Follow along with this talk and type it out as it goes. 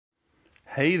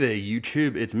Hey there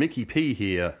YouTube, it's Mickey P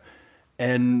here,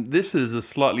 and this is a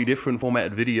slightly different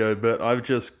format video, but I've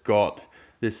just got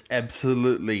this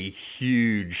absolutely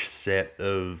huge set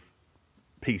of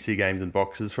PC games and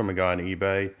boxes from a guy on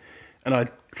eBay, and I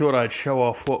thought I'd show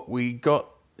off what we got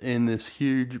in this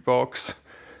huge box.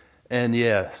 And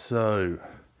yeah, so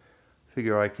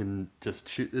figure I can just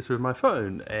shoot this with my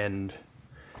phone. And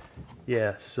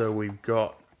yeah, so we've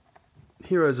got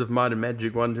Heroes of Might and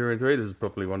Magic 1, 2, and 3. This is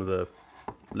probably one of the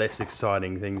less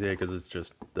exciting things here because it's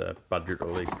just the budget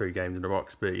release, 3 games in a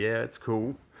box, but yeah, it's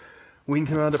cool. Wing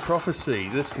Commander Prophecy.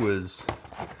 This was,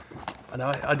 and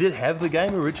I did have the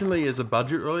game originally as a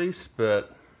budget release,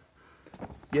 but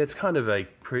yeah, it's kind of a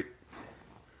I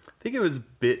think it was a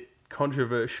bit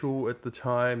controversial at the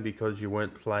time because you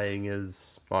weren't playing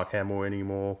as Mark Hamill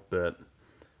anymore, but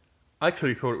I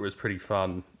actually thought it was pretty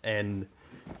fun, and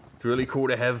it's really cool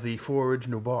to have the 4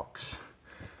 original box.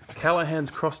 Callahan's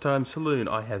Cross Time Saloon.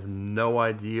 I have no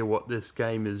idea what this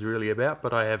game is really about,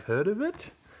 but I have heard of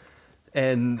it,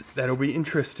 and that'll be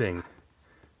interesting.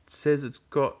 It says it's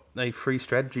got a free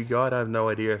strategy guide. I have no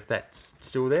idea if that's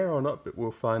still there or not, but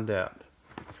we'll find out.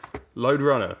 Lode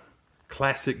Runner.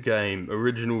 Classic game,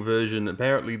 original version.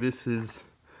 Apparently this is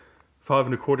 5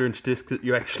 1/4 inch disc that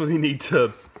you actually need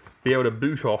to be able to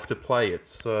boot off to play it,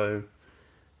 so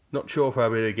not sure if I'll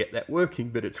be able to get that working,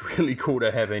 but it's really cool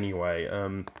to have anyway.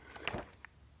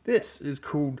 This is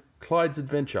called Clyde's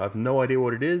Adventure. I have no idea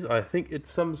what it is. I think it's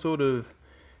some sort of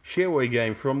shareware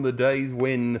game from the days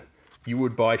when you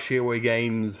would buy shareware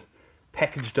games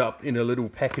packaged up in a little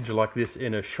package like this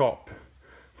in a shop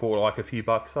for like a few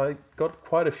bucks. I got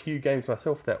quite a few games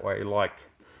myself that way, like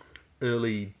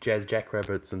early Jazz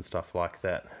Jackrabbits and stuff like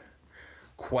that.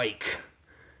 Quake.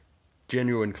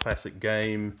 Genuine classic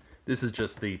game. This is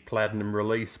just the platinum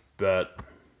release, but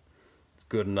it's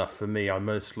good enough for me. I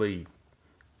mostly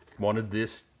wanted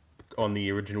this on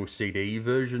the original CD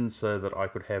version so that I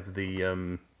could have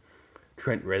the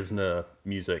Trent Reznor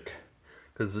music,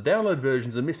 because the download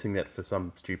versions are missing that for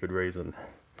some stupid reason.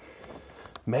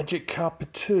 Magic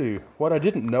Carpet 2. What I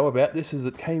didn't know about this is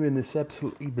it came in this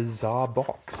absolutely bizarre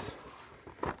box.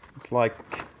 It's like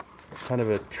kind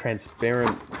of a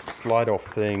transparent slide-off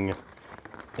thing,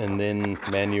 and then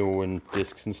manual and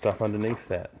discs and stuff underneath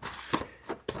that.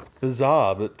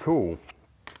 Bizarre, but cool.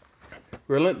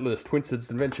 Relentless Twinsids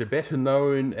Adventure, better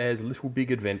known as Little Big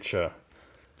Adventure.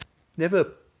 Never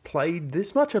played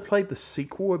this much. I played the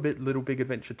sequel a bit, Little Big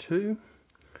Adventure 2.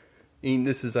 And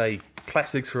this is a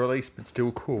classics release, but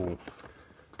still cool.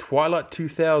 Twilight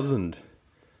 2000.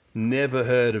 Never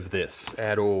heard of this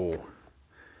at all.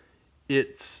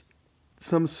 It's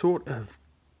some sort of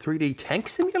 3D tank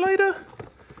simulator?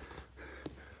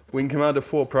 Wing Commander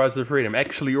 4 Prize of Freedom.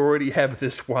 Actually already have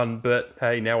this one, but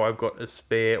hey, now I've got a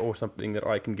spare or something that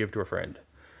I can give to a friend.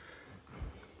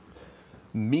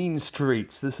 Mean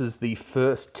Streets. This is the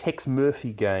first Tex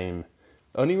Murphy game.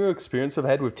 Only real experience I've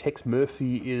had with Tex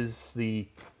Murphy is the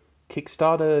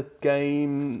Kickstarter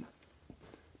game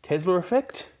Tesla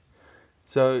Effect.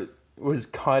 So it was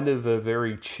kind of a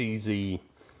very cheesy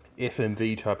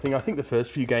FMV type thing. I think the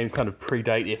first few games kind of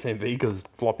predate FMV because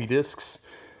floppy disks.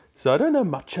 So I don't know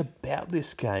much about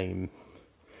this game,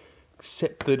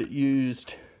 except that it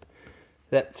used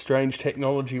that strange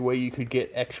technology where you could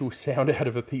get actual sound out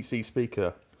of a PC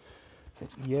speaker.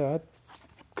 Yeah,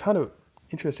 kind of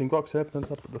interesting box. It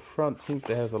opens up at the front, seems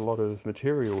to have a lot of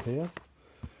material here.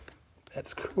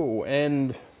 That's cool.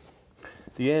 And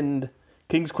the end,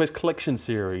 King's Quest Collection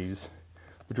Series,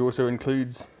 which also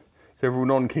includes several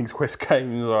non-King's Quest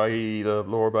games, i.e. the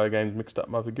Lorabo games, Mixed Up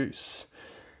Mother Goose.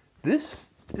 This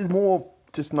is more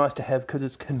just nice to have because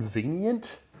it's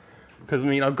convenient. Because, I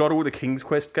mean, I've got all the King's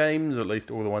Quest games, or at least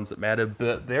all the ones that matter,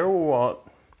 but they're all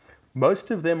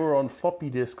most of them are on floppy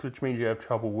disks, which means you have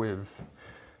trouble with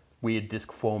weird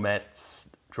disk formats,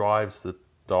 drives that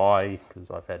die, because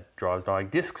I've had drives dying,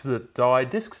 discs that die,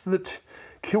 discs that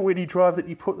kill any drive that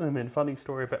you put them in. Funny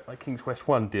story about my King's Quest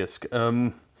 1 disc.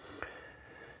 And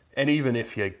even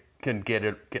if you can get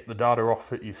the data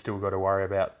off it, you've still got to worry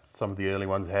about some of the early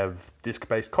ones have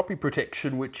disk-based copy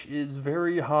protection, which is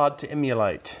very hard to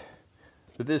emulate.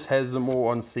 But this has them all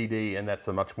on CD, and that's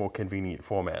a much more convenient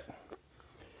format.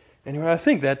 Anyway, I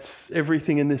think that's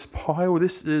everything in this pile.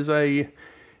 This is a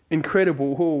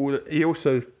incredible haul. He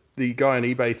also, the guy on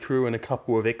eBay, threw in a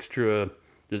couple of extra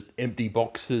just empty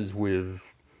boxes with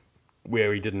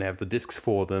where he didn't have the discs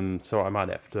for them, so I might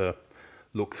have to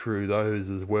look through those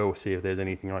as well, see if there's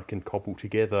anything I can cobble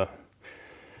together.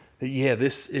 But yeah,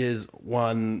 this is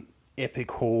one epic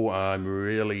haul. I'm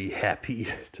really happy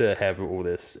to have all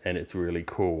this, and it's really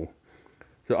cool.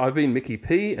 So I've been Mickey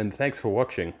P, and thanks for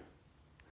watching.